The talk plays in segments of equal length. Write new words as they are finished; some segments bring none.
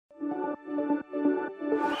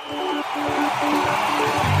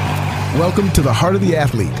Welcome to the Heart of the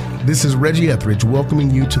Athlete. This is Reggie Etheridge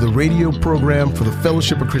welcoming you to the radio program for the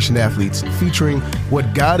Fellowship of Christian Athletes, featuring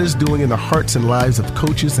what God is doing in the hearts and lives of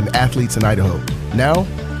coaches and athletes in Idaho. Now,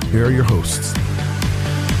 here are your hosts.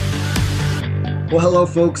 Well, hello,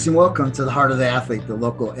 folks, and welcome to the Heart of the Athlete, the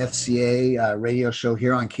local FCA radio show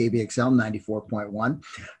here on KBXL 94.1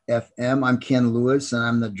 FM. I'm Ken Lewis, and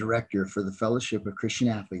I'm the director for the Fellowship of Christian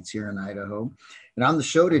Athletes here in Idaho. And on the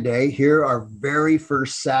show today, here our very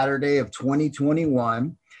first Saturday of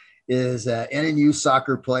 2021 is NNU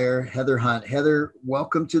soccer player Heather Hunt. Heather,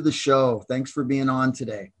 welcome to the show. Thanks for being on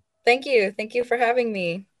today. Thank you. Thank you for having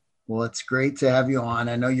me. Well, it's great to have you on.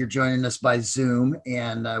 I know you're joining us by Zoom,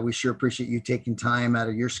 and we sure appreciate you taking time out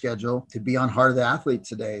of your schedule to be on Heart of the Athlete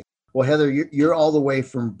today. Well, Heather, you're all the way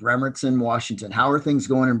from Bremerton, Washington. How are things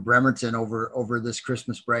going in Bremerton over this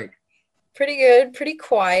Christmas break? Pretty good, pretty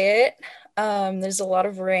quiet. There's a lot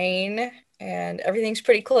of rain and everything's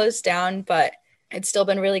pretty closed down, but it's still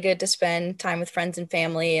been really good to spend time with friends and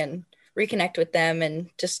family and reconnect with them and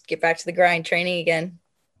just get back to the grind training again.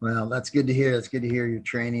 Well, that's good to hear. It's good to hear you're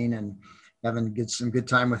training and having some good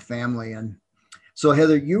time with family. And so,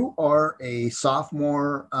 Heather, you are a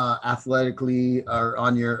sophomore athletically or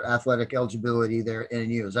on your athletic eligibility there at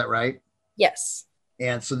NNU. Is that right? Yes.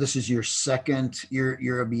 And so this is your second,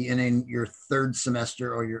 you'll be in your third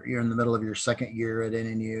semester, or you're in the middle of your second year at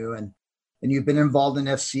NNU, and you've been involved in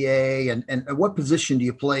FCA. And what position do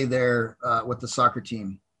you play there with the soccer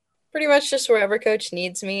team? Pretty much just wherever coach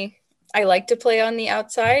needs me. I like to play on the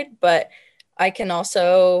outside, but I can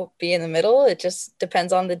also be in the middle. It just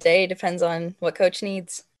depends on the day, depends on what coach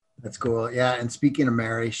needs. That's cool. Yeah. And speaking of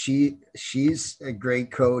Mary, she's a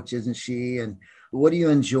great coach, isn't she? And what do you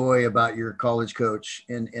enjoy about your college coach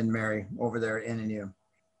in Mary over there at NNU?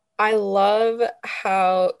 I love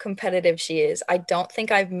how competitive she is. I don't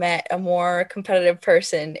think I've met a more competitive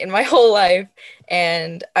person in my whole life.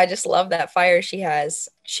 And I just love that fire she has.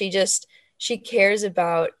 She cares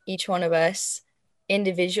about each one of us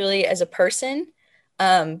individually as a person,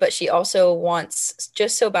 but she also wants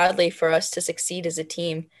just so badly for us to succeed as a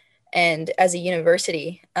team and as a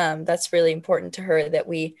university. That's really important to her, that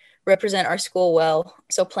we represent our school well.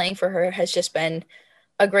 So playing for her has just been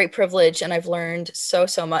a great privilege, and I've learned so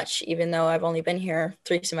much, even though I've only been here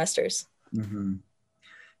 3 semesters. Mm-hmm.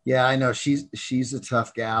 Yeah, I know she's a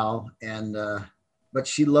tough gal, and but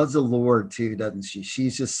she loves the Lord too, doesn't she?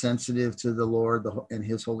 She's just sensitive to the Lord and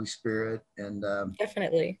His Holy Spirit, and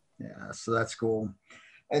definitely. Yeah, so that's cool.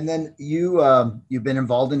 And then you've been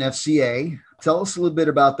involved in FCA. Tell us a little bit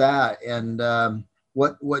about that, and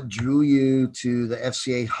what drew you to the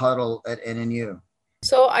FCA huddle at NNU?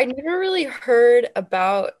 So I never really heard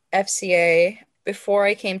about FCA before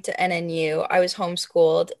I came to NNU. I was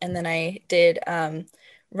homeschooled, and then I did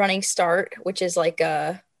Running Start, which is like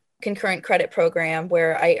a concurrent credit program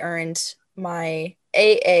where I earned my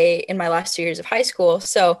AA in my last 2 years of high school.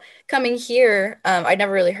 So coming here, I'd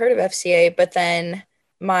never really heard of FCA, but then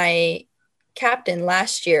my captain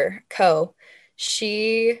last year,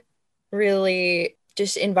 she really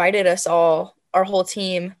just invited us all, our whole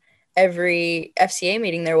team, every FCA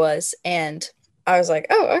meeting there was. And I was like,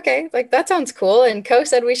 oh, okay, like that sounds cool. And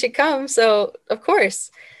said we should come. So of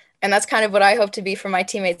course. And that's kind of what I hope to be for my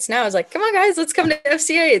teammates now, is like, come on guys, let's come to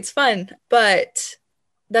FCA. It's fun. But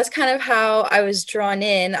that's kind of how I was drawn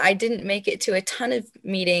in. I didn't make it to a ton of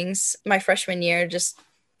meetings my freshman year, just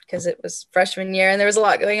because it was freshman year and there was a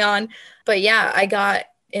lot going on. But yeah, I got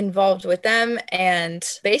involved with them and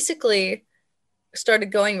basically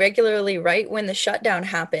started going regularly right when the shutdown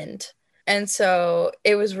happened. And so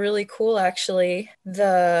it was really cool, actually.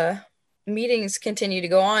 The meetings continue to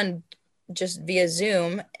go on just via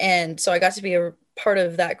Zoom. And so I got to be a part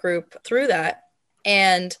of that group through that.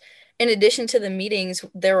 And in addition to the meetings,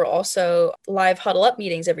 there were also live huddle up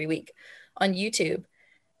meetings every week on YouTube.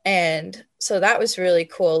 And so that was really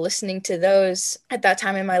cool. Listening to those at that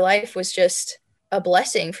time in my life was just a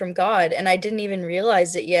blessing from God. And I didn't even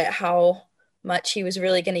realize it yet, how much He was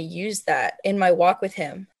really going to use that in my walk with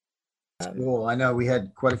Him. Cool. I know we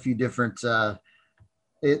had quite a few different, some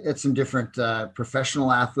different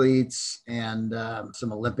professional athletes and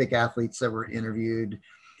some Olympic athletes that were interviewed.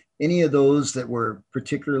 Any of those that were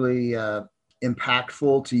particularly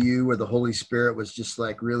impactful to you, where the Holy Spirit was just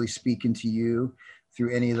like really speaking to you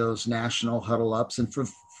through any of those national huddle ups? And for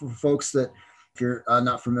folks that, if you're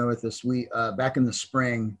not familiar with this, we back in the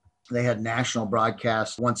spring, they had national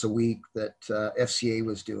broadcasts once a week that FCA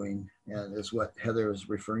was doing, and is what Heather was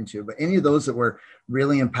referring to. But any of those that were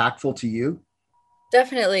really impactful to you?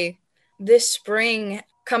 Definitely. This spring,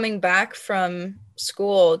 coming back from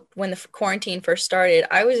school when the quarantine first started,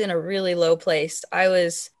 I was in a really low place. I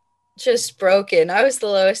was just broken. I was the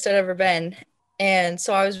lowest I'd ever been. And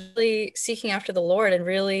so I was really seeking after the Lord and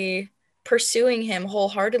really pursuing him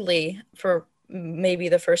wholeheartedly for maybe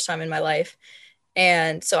the first time in my life.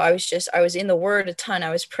 And so I was in the word a ton. I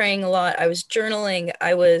was praying a lot. I was journaling.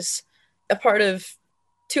 I was a part of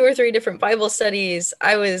 2 or 3 different Bible studies.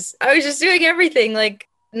 I was just doing everything, like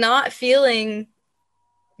not feeling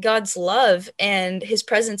God's love and his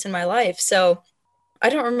presence in my life. So I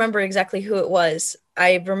don't remember exactly who it was.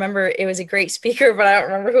 I remember it was a great speaker, but I don't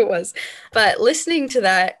remember who it was. But listening to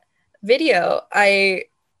that video, I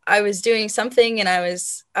was doing something and I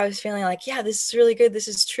was feeling like, yeah, this is really good. This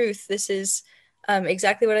is truth. This is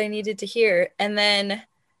exactly what I needed to hear. And then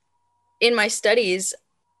in my studies,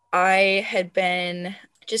 I had been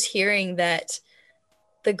just hearing that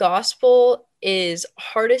the gospel is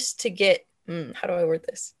hardest to get. How do I word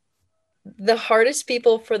this? The hardest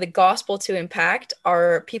people for the gospel to impact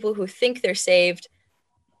are people who think they're saved,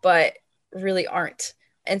 but really aren't.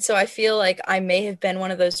 And so I feel like I may have been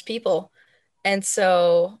one of those people. And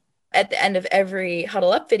so at the end of every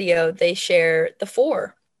Huddle Up video, they share the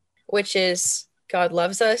 4, which is God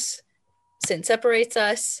loves us, sin separates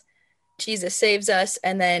us, Jesus saves us,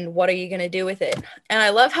 and then what are you going to do with it? And I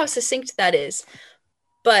love how succinct that is.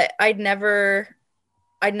 But I'd never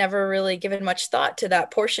really given much thought to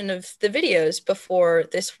that portion of the videos before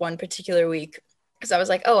this one particular week. Because I was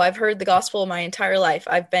like, oh, I've heard the gospel my entire life.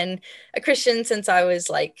 I've been a Christian since I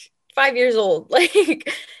was like 5 years old, like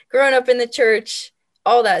growing up in the church,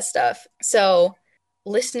 all that stuff. So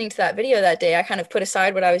listening to that video that day, I kind of put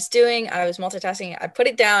aside what I was doing. I was multitasking. I put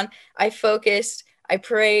it down. I focused. I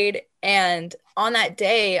prayed. And on that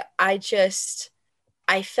day, I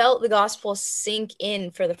felt the gospel sink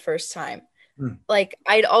in for the first time. Like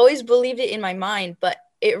I'd always believed it in my mind, but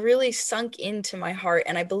it really sunk into my heart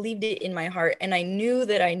and I believed it in my heart. And I knew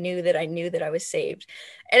that I knew that I knew that I was saved.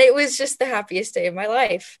 And it was just the happiest day of my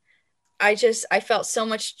life. I felt so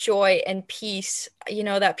much joy and peace,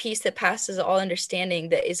 that peace that passes all understanding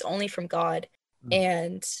that is only from God.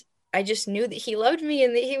 And I just knew that he loved me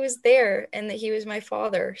and that he was there and that he was my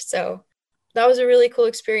father. So that was a really cool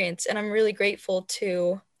experience. And I'm really grateful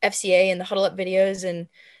to FCA and the Huddle Up videos and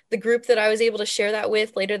the group that I was able to share that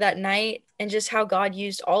with later that night, and just how God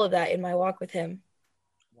used all of that in my walk with him.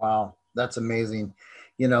 Wow, that's amazing.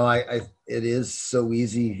 I it is so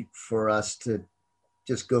easy for us to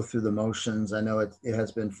just go through the motions. I know it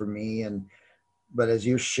has been for me, but as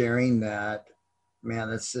you're sharing that, man,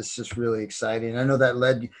 it's just really exciting. I know that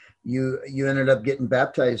led you ended up getting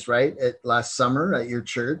baptized, right? Last summer at your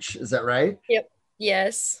church. Is that right? Yep.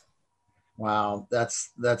 Yes. Wow,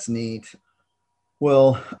 that's neat.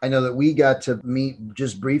 Well, I know that we got to meet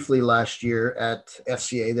just briefly last year at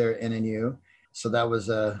FCA there at NNU. So that was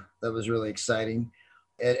really exciting.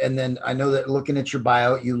 And then I know that looking at your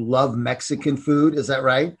bio, you love Mexican food. Is that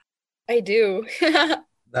right? I do.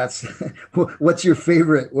 That's what's your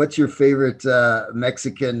favorite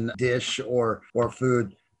Mexican dish or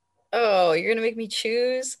food? Oh, you're gonna make me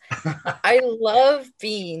choose. I love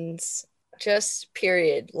beans, just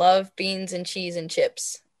period. Love beans and cheese and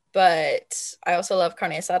chips. But I also love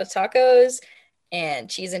carne asada tacos and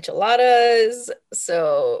cheese enchiladas.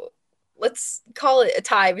 So let's call it a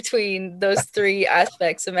tie between those 3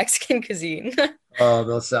 aspects of Mexican cuisine. Oh,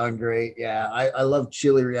 those sound great. Yeah, I love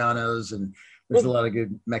chili rellenos, and there's a lot of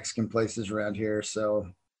good Mexican places around here. So,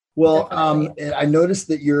 well, I noticed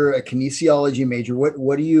that you're a kinesiology major.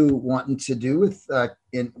 What are you wanting to do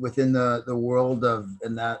within the world of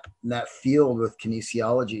in that field with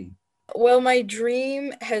kinesiology? Well, my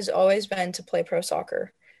dream has always been to play pro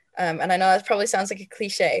soccer. And I know that probably sounds like a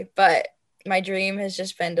cliche, but my dream has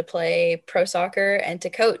just been to play pro soccer and to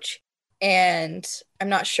coach. And I'm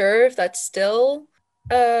not sure if that's still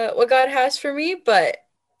what God has for me, but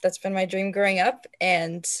that's been my dream growing up.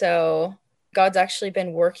 And so God's actually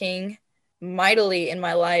been working mightily in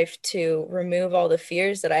my life to remove all the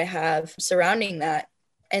fears that I have surrounding that.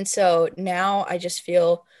 And so now I just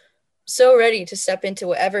feel so ready to step into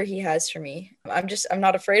whatever he has for me. I'm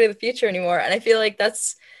not afraid of the future anymore. And I feel like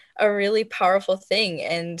that's a really powerful thing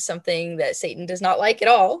and something that Satan does not like at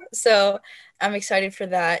all. So I'm excited for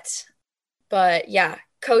that. But yeah,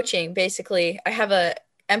 coaching, basically, I have a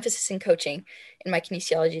emphasis in coaching in my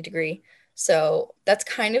kinesiology degree. So that's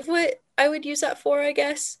kind of what I would use that for, I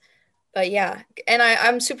guess. But yeah, and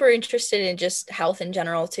I'm super interested in just health in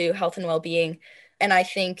general too, health and well-being. And I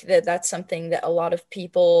think that that's something that a lot of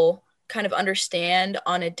people kind of understand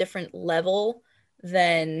on a different level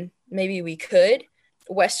than maybe we could.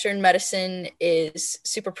 Western medicine is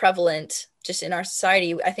super prevalent just in our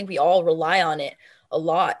society. I think we all rely on it a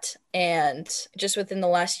lot. And just within the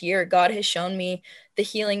last year, God has shown me the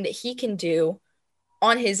healing that he can do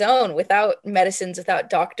on his own without medicines, without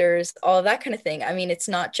doctors, all of that kind of thing. I mean, it's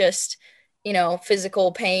not just,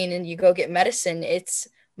 physical pain and you go get medicine. It's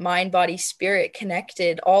mind, body, spirit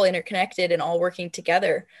connected, all interconnected and all working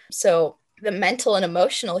together. So the mental and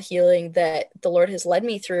emotional healing that the Lord has led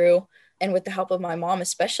me through, and with the help of my mom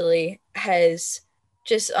especially, has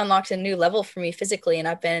just unlocked a new level for me physically. And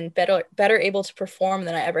I've been better able to perform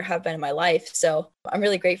than I ever have been in my life. So I'm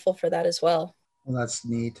really grateful for that as well. Well, that's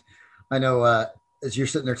neat. I know, as you're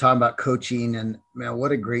sitting there talking about coaching, and man,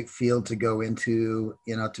 what a great field to go into,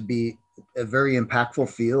 to be a very impactful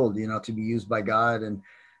field, to be used by God,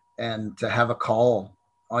 and to have a call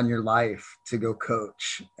on your life to go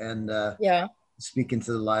coach and speak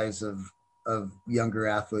into the lives of younger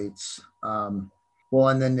athletes. Well,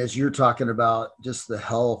 and then as you're talking about just the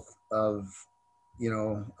health of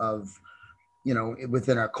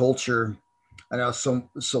within our culture, I know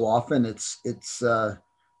so often it's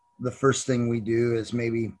the first thing we do is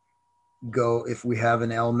maybe go, if we have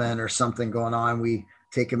an ailment or something going on, we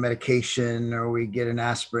take a medication or we get an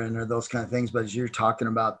aspirin or those kind of things. But as you're talking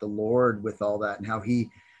about the Lord with all that and how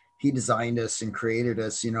he designed us and created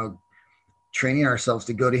us, training ourselves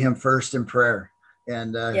to go to him first in prayer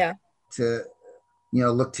and to,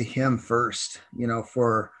 look to him first,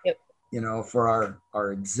 for, for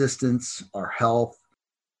our existence, our health,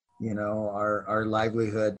 our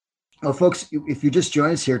livelihood. Well, folks, if you just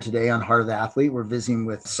joined us here today on Heart of the Athlete, we're visiting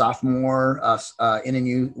with sophomore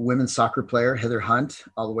NNU women's soccer player, Heather Hunt,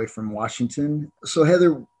 all the way from Washington. So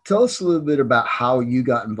Heather, tell us a little bit about how you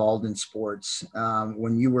got involved in sports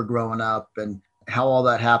when you were growing up and how all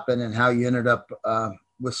that happened and how you ended up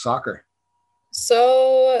with soccer.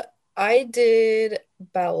 So I did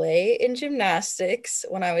ballet and gymnastics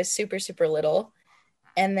when I was super, super little.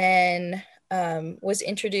 And then was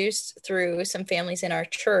introduced through some families in our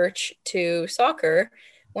church to soccer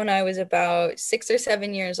when I was about 6 or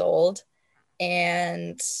 7 years old.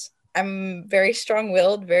 And I'm very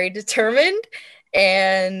strong-willed, very determined,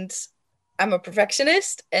 and I'm a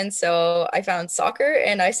perfectionist. And so I found soccer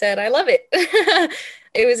and I said, I love it.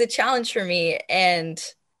 It was a challenge for me. And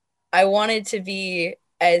I wanted to be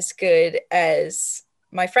as good as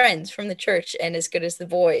my friends from the church and as good as the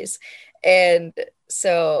boys. And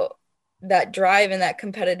so that drive and that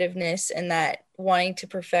competitiveness and that wanting to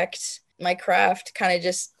perfect my craft kind of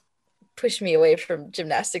just pushed me away from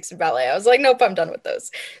gymnastics and ballet. I was like, nope, I'm done with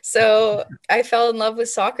those. So I fell in love with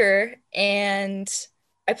soccer and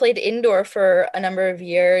I played indoor for a number of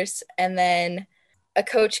years. And then a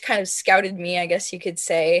coach kind of scouted me, I guess you could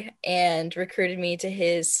say, and recruited me to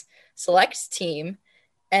his select team.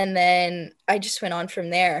 And then I just went on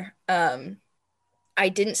from there. I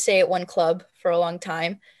didn't stay at one club for a long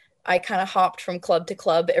time. I kind of hopped from club to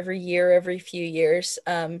club every year, every few years.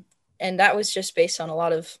 And that was just based on a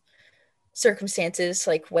lot of circumstances,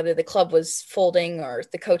 like whether the club was folding or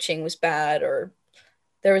the coaching was bad or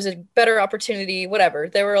there was a better opportunity, whatever.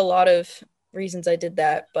 There were a lot of reasons I did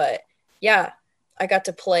that. But yeah, I got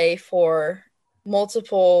to play for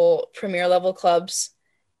multiple premier level clubs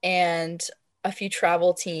and a few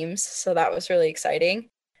travel teams. So that was really exciting.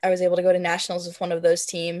 I was able to go to nationals with one of those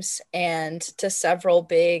teams and to several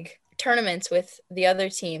big tournaments with the other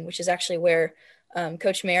team, which is actually where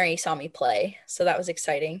Coach Mary saw me play. So that was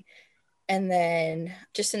exciting. And then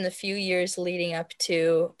just in the few years leading up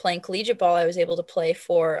to playing collegiate ball, I was able to play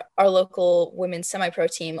for our local women's semi-pro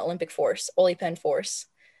team, Olympic Force, Ole Penn Force.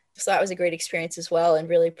 So that was a great experience as well and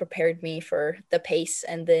really prepared me for the pace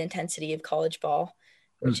and the intensity of college ball,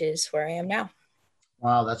 which is where I am now.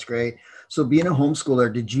 Wow, that's great. So being a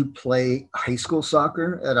homeschooler, did you play high school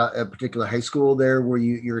soccer at a particular high school there where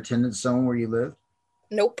you attended zone where you live?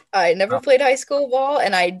 Nope. I never played high school ball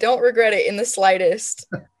and I don't regret it in the slightest.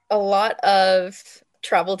 A lot of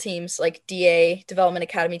travel teams like DA, Development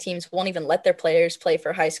Academy teams, won't even let their players play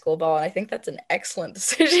for high school ball. And I think that's an excellent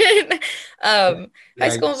decision. High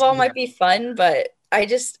school ball might be fun, but I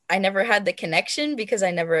never had the connection because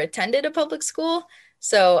I never attended a public school.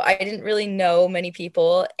 So I didn't really know many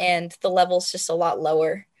people and the level's just a lot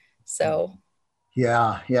lower. So.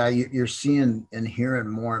 Yeah. You're seeing and hearing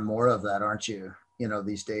more and more of that, aren't you?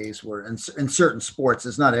 These days where in certain sports,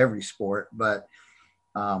 it's not every sport, but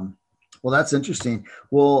well, that's interesting.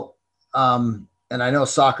 Well, and I know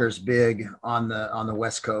soccer is big on the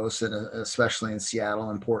West Coast and especially in Seattle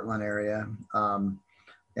and Portland area. And,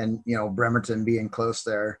 Bremerton being close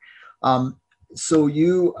there. So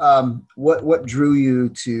you, what drew you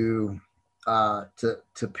to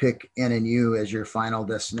pick NNU as your final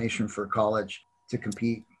destination for college to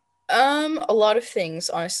compete? A lot of things,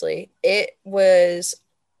 honestly. It was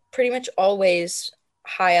pretty much always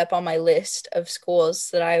high up on my list of schools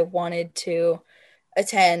that I wanted to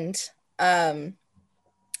attend. Um,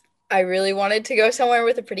 I really wanted to go somewhere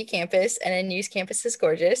with a pretty campus, and NU's campus is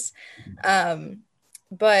gorgeous. Um,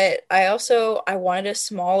 but I wanted a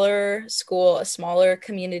smaller school, a smaller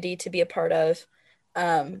community to be a part of.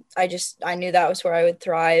 I knew that was where I would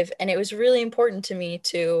thrive, and it was really important to me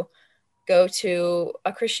to go to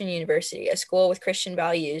a Christian university, a school with Christian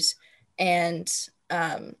values, and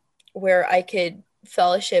um, where I could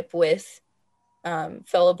fellowship with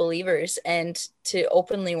fellow believers and to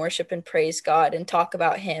openly worship and praise God and talk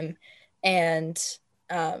about Him and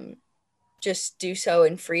um, just do so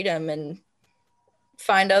in freedom and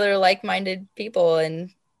find other like minded people.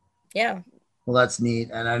 And yeah. Well, that's neat.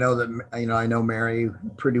 And I know that, I know Mary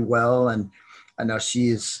pretty well. And I know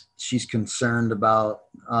she's concerned about,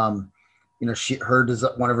 one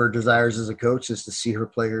of her desires as a coach is to see her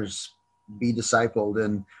players be discipled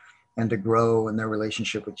and to grow in their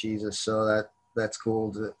relationship with Jesus. So that's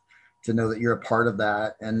cool to know that you're a part of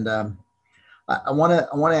that. And I want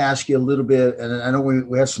to ask you a little bit, and I know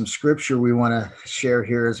we have some scripture we want to share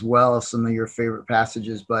here as well, some of your favorite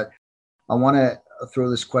passages, but I want to throw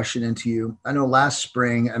this question into you. I know last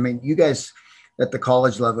spring, I mean, you guys at the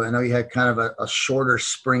college level, I know you had kind of a shorter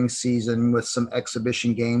spring season with some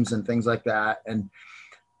exhibition games and things like that. And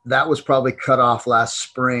that was probably cut off last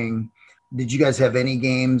spring. Did you guys have any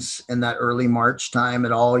games in that early March time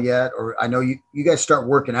at all yet? Or I know you guys start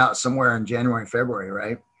working out somewhere in January and February,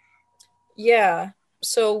 right? Yeah.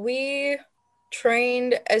 So we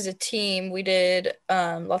trained as a team. We did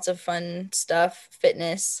lots of fun stuff,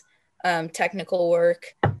 fitness, technical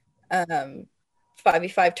work,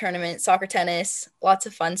 5v5 tournament, soccer, tennis, lots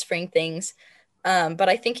of fun spring things. But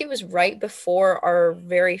I think it was right before our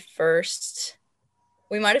very first,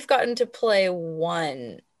 we might have gotten to play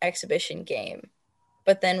one exhibition game,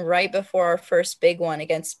 but then right before our first big one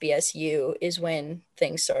against BSU is when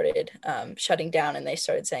things started shutting down and they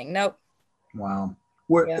started saying, nope. Wow.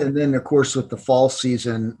 Yeah. And then, of course, with the fall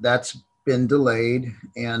season, that's been delayed.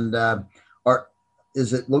 And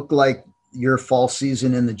does it look like your fall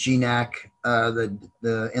season in the GNAC,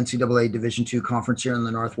 the NCAA Division II conference here in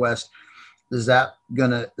the Northwest, does that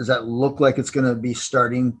look like it's gonna be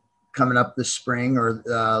starting coming up this spring or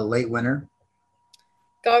late winter?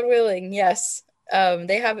 God willing, yes.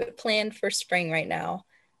 They have it planned for spring right now.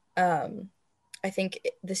 I think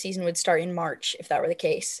the season would start in March if that were the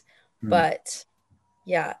case. But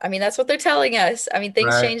yeah, I mean, that's what they're telling us. I mean,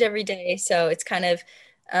 things change every day. So it's kind of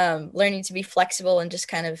learning to be flexible and just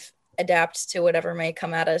kind of adapt to whatever may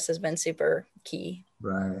come at us has been super key.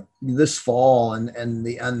 Right. This fall and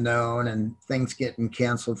the unknown and things getting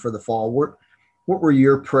canceled for the fall. What were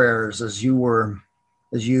your prayers as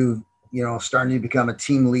you starting to become a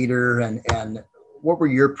team leader, and what were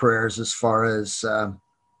your prayers as far as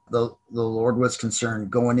the Lord was concerned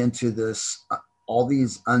going into this, all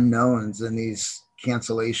these unknowns and these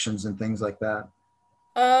cancellations and things like that?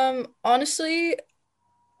 Honestly,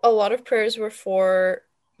 a lot of prayers were for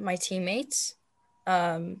my teammates,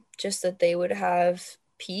 just that they would have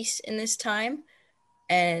peace in this time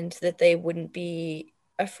and that they wouldn't be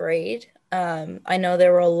afraid. I know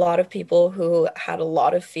there were a lot of people who had a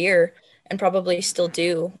lot of fear and probably still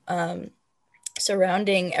do,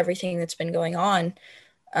 surrounding everything that's been going on,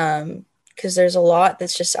 because there's a lot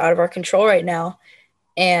that's just out of our control right now.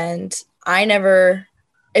 And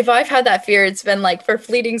if I've had that fear, it's been like for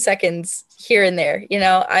fleeting seconds here and there.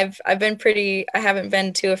 I haven't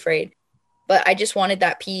been too afraid, but I just wanted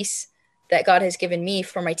that peace that God has given me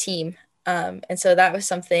for my team. And so that was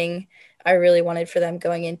something I really wanted for them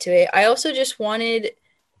going into it. I also just wanted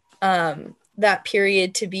that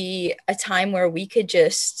period to be a time where we could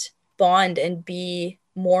just bond and be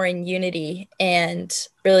more in unity and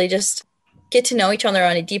really just get to know each other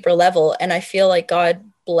on a deeper level. And I feel like God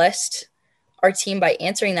blessed our team by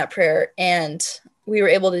answering that prayer, and we were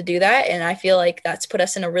able to do that. And I feel like that's put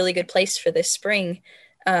us in a really good place for this spring.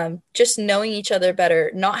 Just knowing each other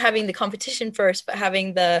better, not having the competition first, but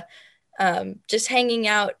having the just hanging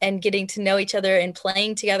out and getting to know each other and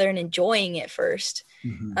playing together and enjoying it first.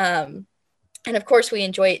 Mm-hmm. And of course we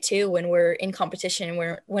enjoy it too when we're in competition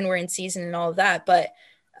and when we're in season and all of that. But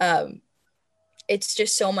it's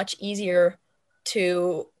just so much easier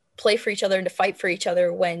to play for each other and to fight for each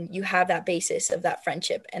other when you have that basis of that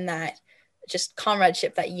friendship and that just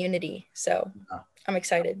comradeship, that unity. So I'm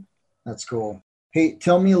excited. That's cool. Hey,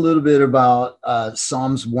 tell me a little bit about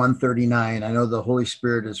Psalms 139. I know the Holy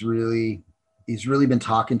Spirit he's really been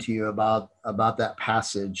talking to you about that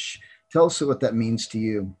passage. Tell us what that means to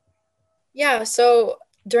you. Yeah, so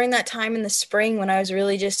during that time in the spring when I was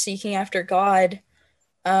really just seeking after God,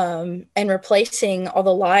 and replacing all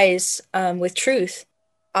the lies with truth,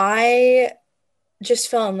 I just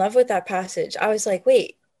fell in love with that passage. I was like,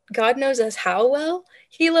 wait, God knows us how well?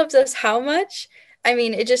 He loves us how much? I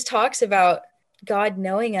mean, it just talks about God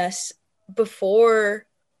knowing us before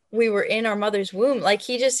we were in our mother's womb. Like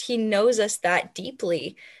he knows us that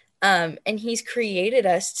deeply. And he's created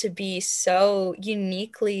us to be so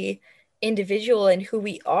uniquely individual in who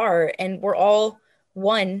we are. And we're all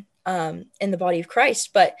one in the body of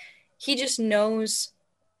Christ, but he just knows,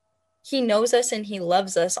 he knows us and he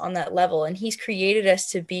loves us on that level. And he's created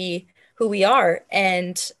us to be who we are.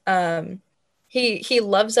 And he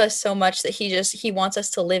loves us so much that he wants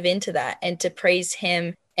us to live into that and to praise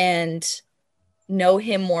him and know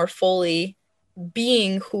him more fully,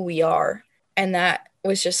 being who we are. And that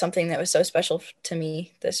was just something that was so special to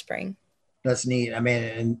me this spring. That's neat. I mean,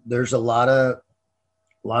 and there's a lot of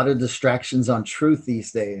distractions on truth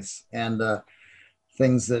these days, and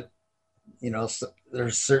things that,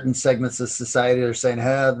 there's certain segments of society that are saying,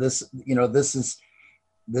 this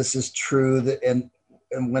is true, that, and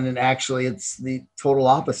when actually it's the total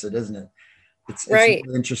opposite, isn't it? It's right.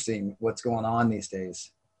 Really interesting what's going on these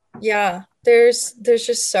days. Yeah, there's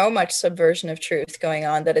just so much subversion of truth going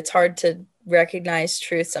on that it's hard to recognize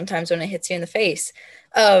truth sometimes when it hits you in the face.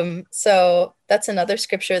 So that's another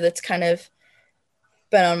scripture that's kind of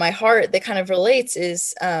been on my heart that kind of relates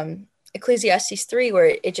is Ecclesiastes 3,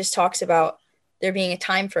 where it just talks about there being a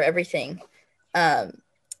time for everything.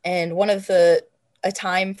 And one of a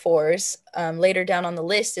time fors later down on the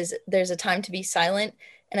list is there's a time to be silent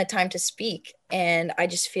and a time to speak. And I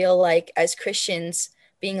just feel like as Christians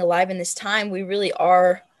being alive in this time, we really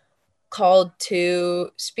are called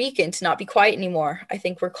to speak and to not be quiet anymore. I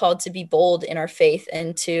think we're called to be bold in our faith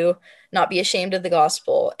and to not be ashamed of the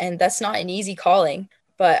gospel. And that's not an easy calling,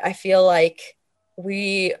 but I feel like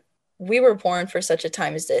we were born for such a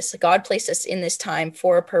time as this. God placed us in this time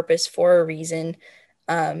for a purpose, for a reason,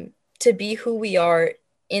 to be who we are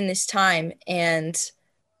in this time. And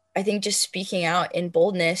I think just speaking out in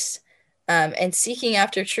boldness and seeking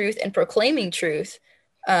after truth and proclaiming truth,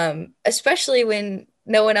 especially when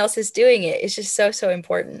no one else is doing it, is just so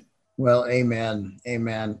important. Well, amen.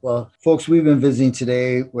 Amen. Well, folks, we've been visiting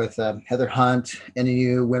today with Heather Hunt,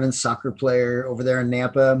 NNU women's soccer player over there in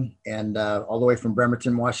Nampa, and all the way from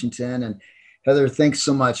Bremerton, Washington. And Heather, thanks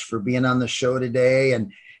so much for being on the show today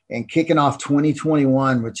and kicking off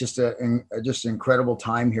 2021 with just an incredible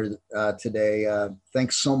time here today.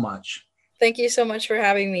 Thanks so much. Thank you so much for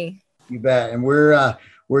having me. You bet. And we're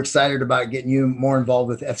excited about getting you more involved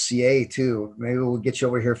with FCA too. Maybe we'll get you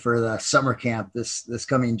over here for the summer camp this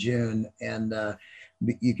coming June, and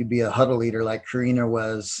you could be a huddle leader like Karina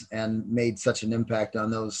was, and made such an impact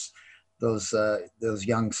on those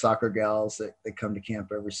young soccer gals that come to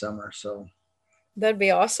camp every summer. So that'd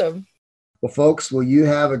be awesome. Well, folks, will you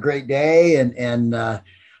have a great day, and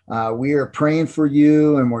we are praying for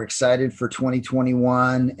you, and we're excited for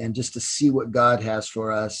 2021 and just to see what God has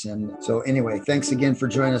for us. And so anyway, thanks again for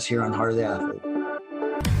joining us here on Heart of the Athlete.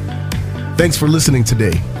 Thanks for listening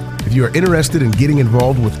today. If you are interested in getting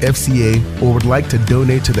involved with FCA or would like to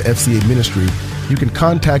donate to the FCA ministry, you can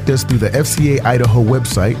contact us through the FCA Idaho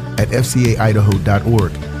website at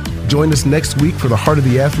fcaidaho.org. Join us next week for the Heart of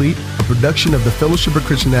the Athlete, a production of the Fellowship of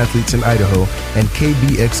Christian Athletes in Idaho and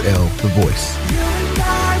KBXL, The Voice.